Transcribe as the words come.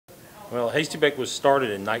Well, Hasty-Bake was started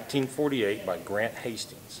in 1948 by Grant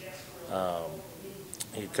Hastings. Um,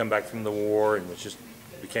 He'd come back from the war and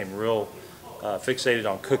became real fixated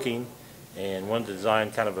on cooking and wanted to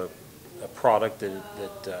design kind of a product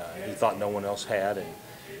that he thought no one else had. And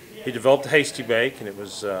he developed the Hasty-Bake, and it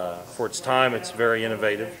was, for its time, it's very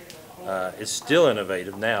innovative. It's still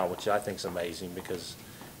innovative now, which I think is amazing because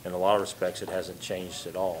in a lot of respects it hasn't changed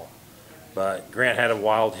at all. But Grant had a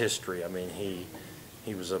wild history. I mean,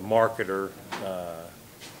 he was a marketer,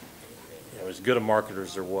 as good a marketer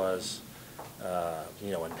as there was.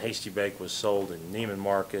 And Hasty-Bake was sold in Neiman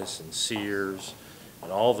Marcus and Sears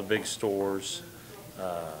and all the big stores.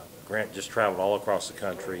 Grant just traveled all across the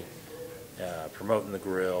country promoting the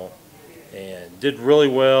grill and did really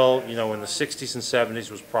well. In the 60s and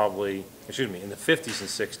 70s was probably, in the 50s and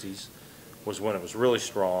 60s was when it was really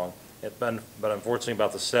strong. But unfortunately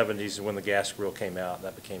about the 70s when the gas grill came out,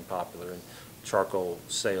 that became popular and charcoal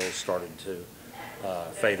sales started to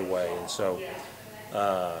fade away. And so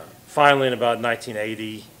finally in about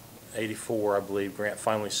 1980, 84, I believe, Grant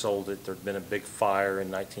finally sold it. There'd been a big fire in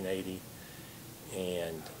 1980.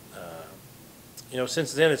 And,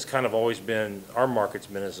 since then it's kind of always been, our market's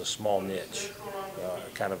been as a small niche,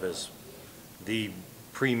 kind of as the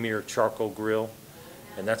premier charcoal grill.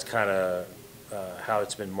 And that's kind of how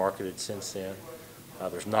it's been marketed since then.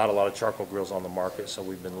 There's not a lot of charcoal grills on the market, so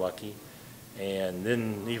we've been lucky. And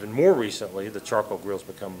then even more recently, the charcoal grills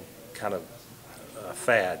become kind of a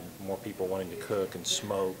fad. More people wanting to cook and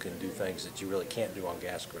smoke and do things that you really can't do on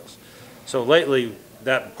gas grills. So lately,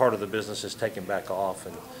 that part of the business has taken back off,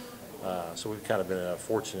 and so we've kind of been in a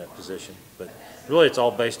fortunate position. But really, it's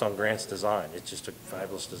all based on Grant's design. It's just a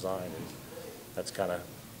fabulous design, and that's kind of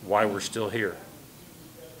why we're still here.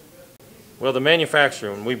 Well, the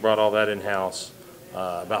manufacturing, we brought all that in-house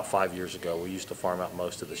about 5 years ago. We used to farm out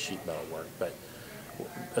most of the sheet metal work, but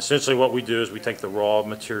essentially what we do is we take the raw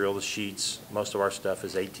material, the sheets. Most of our stuff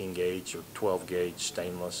is 18 gauge or 12 gauge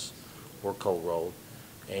stainless or cold rolled,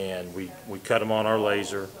 and we cut them on our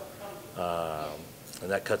laser, and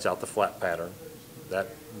that cuts out the flat pattern. That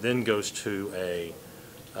then goes to a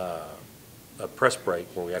press brake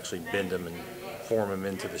where we actually bend them and form them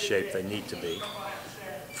into the shape they need to be.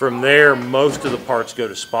 From there, most of the parts go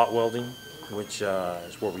to spot welding, which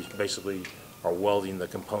is where we basically are welding the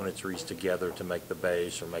componentries together to make the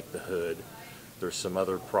base or make the hood. There's some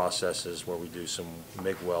other processes where we do some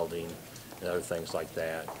MIG welding and other things like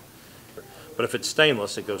that. But if it's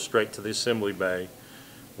stainless, it goes straight to the assembly bay.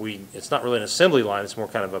 It's not really an assembly line, it's more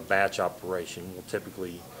kind of a batch operation. We'll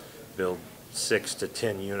typically build 6 to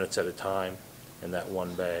 10 units at a time in that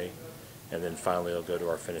one bay, and then finally it'll go to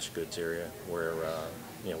our finished goods area where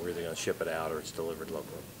we're either going to ship it out or it's delivered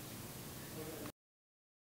locally.